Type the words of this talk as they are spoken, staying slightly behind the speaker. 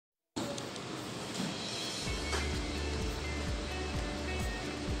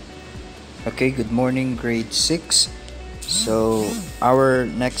Okay, good morning, grade 6. So, our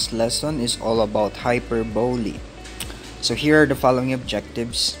next lesson is all about hyperbole. So, here are the following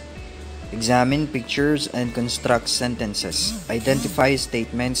objectives: examine pictures and construct sentences, identify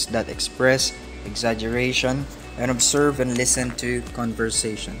statements that express exaggeration, and observe and listen to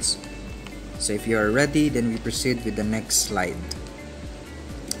conversations. So, if you are ready, then we proceed with the next slide.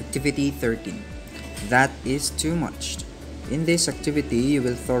 Activity 13. That is too much. In this activity, you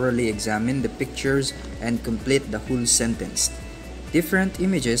will thoroughly examine the pictures and complete the whole sentence. Different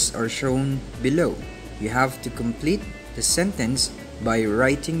images are shown below. You have to complete the sentence by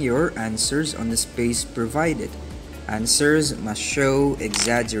writing your answers on the space provided. Answers must show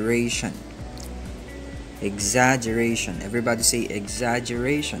exaggeration. Exaggeration. Everybody say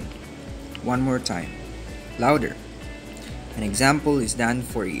exaggeration. One more time. Louder. An example is done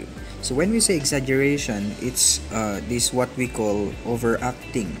for you. So when we say exaggeration, it's this what we call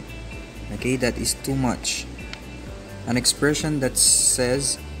overacting. Okay, that is too much. An expression that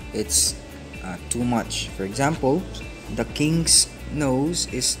says it's too much. For example, the king's nose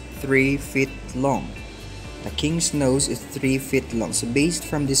is 3 feet long. The king's nose is 3 feet long. So based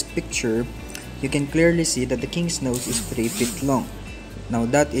from this picture, you can clearly see that the king's nose is 3 feet long. Now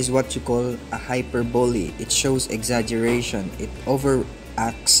that is what you call a hyperbole. It shows exaggeration. It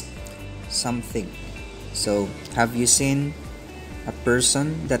overacts something. So have you seen a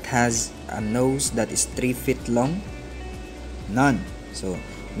person that has a nose that is 3 feet long? None. So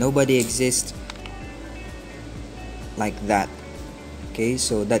nobody exists like that. Okay,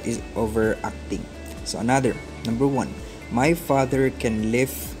 so that is overacting. So another, number 1, my father can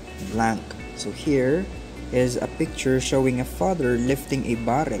lift blank. So here is a picture showing a father lifting a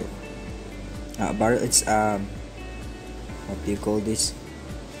barrel. It's what do you call this?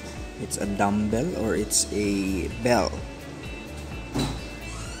 It's a dumbbell or it's a bell.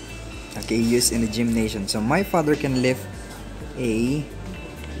 Okay, used in the gymnasium. So my father can lift a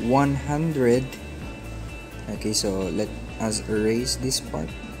 100. Okay, so let us erase this part.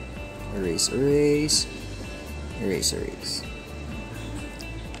 Erase.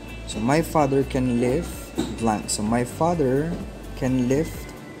 So my father can lift blank. So my father can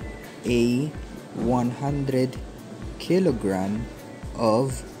lift a 100 kilogram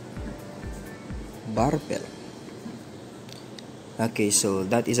of barbell. Okay, so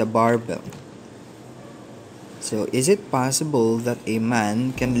that is a barbell. So is it possible that a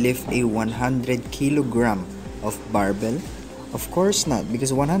man can lift a 100 kilogram of barbell? Of course not,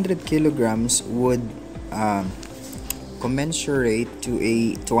 because 100 kilograms would commensurate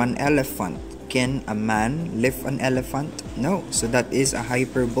to an elephant. Can a man lift an elephant? No. So that is a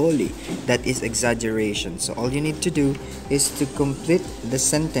hyperbole. That is exaggeration. So all you need to do is to complete the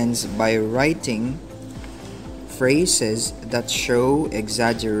sentence by writing phrases that show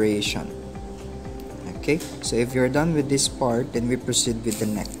exaggeration. Okay, so if you're done with this part, then we proceed with the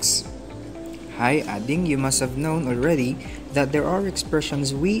next. Hi, adding, you must have known already that there are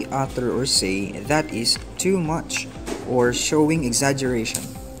expressions we utter or say that is too much or showing exaggeration,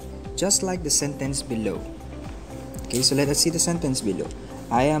 just like the sentence below. Okay, so let us see the sentence below.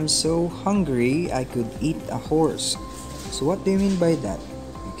 I am so hungry I could eat a horse. So what do you mean by that?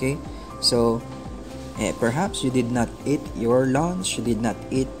 Okay, so perhaps you did not eat your lunch, you did not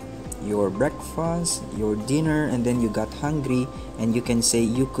eat your breakfast, your dinner, and then you got hungry and you can say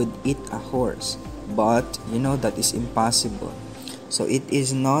you could eat a horse. But you know that is impossible. So it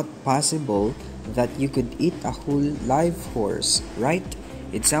is not possible that you could eat a whole live horse, right?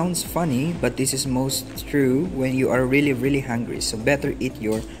 It sounds funny, but this is most true when you are really hungry. So better eat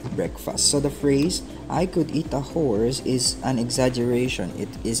your breakfast. So the phrase I could eat a horse is an exaggeration. It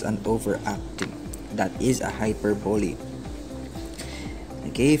is an overacting. That is a hyperbole.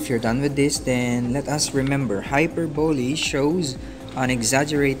 Okay, if you're done with this, then let us remember hyperbole shows an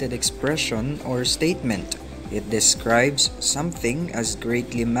exaggerated expression or statement. It describes something as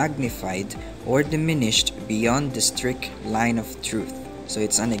greatly magnified or diminished beyond the strict line of truth. So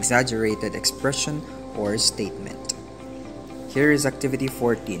it's an exaggerated expression or statement. Here is activity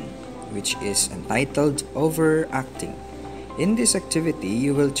 14, which is entitled Overacting. In this activity,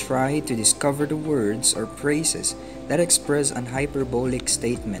 you will try to discover the words or phrases that express an hyperbolic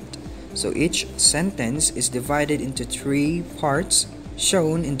statement. So each sentence is divided into 3 parts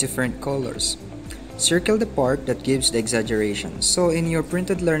shown in different colors. Circle the part that gives the exaggeration. So in your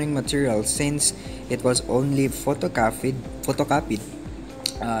printed learning material, since it was only photocopied,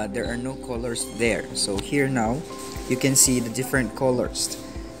 there are no colors there. So here now, you can see the different colors.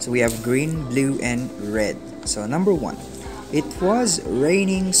 So we have green, blue, and red. So number 1. It was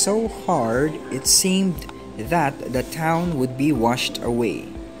raining so hard it seemed that the town would be washed away.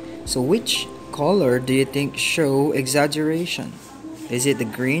 So which color do you think show exaggeration? Is it the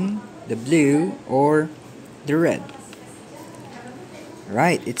green, the blue, or the red?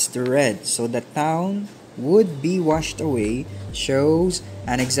 Right, it's the red. So the town would be washed away shows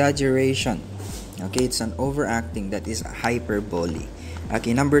an exaggeration. Okay, it's an overacting, that is hyperbole.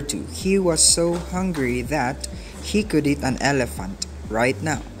 Okay, number 2. He was so hungry that he could eat an elephant right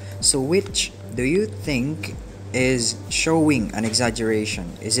now. So which do you think is showing an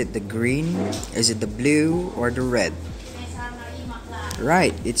exaggeration? Is it the green, is it the blue, or the red?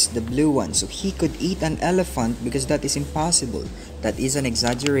 Right, it's the blue one. So he could eat an elephant because that is impossible. That is an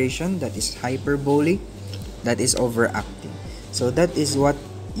exaggeration, that is hyperbole, that is overacting. So that is what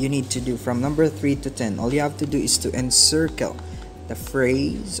you need to do from number 3 to 10. All you have to do is to encircle the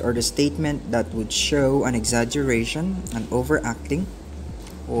phrase or the statement that would show an exaggeration, an overacting,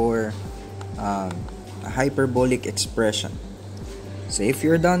 or a hyperbolic expression. So if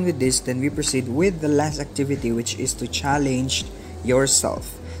you're done with this, then we proceed with the last activity, which is to challenge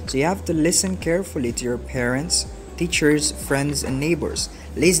yourself. So you have to listen carefully to your parents, teachers, friends, and neighbors.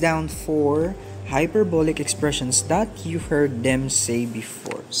 List down 4 hyperbolic expressions that you heard them say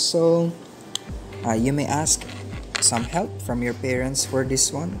before. So you may ask some help from your parents for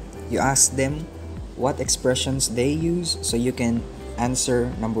this one. You ask them what expressions they use, so you can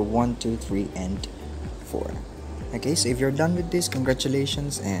answer number 1, 2, 3, and 4. Okay, so if you're done with this,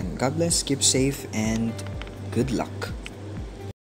 congratulations and God bless, keep safe, and good luck.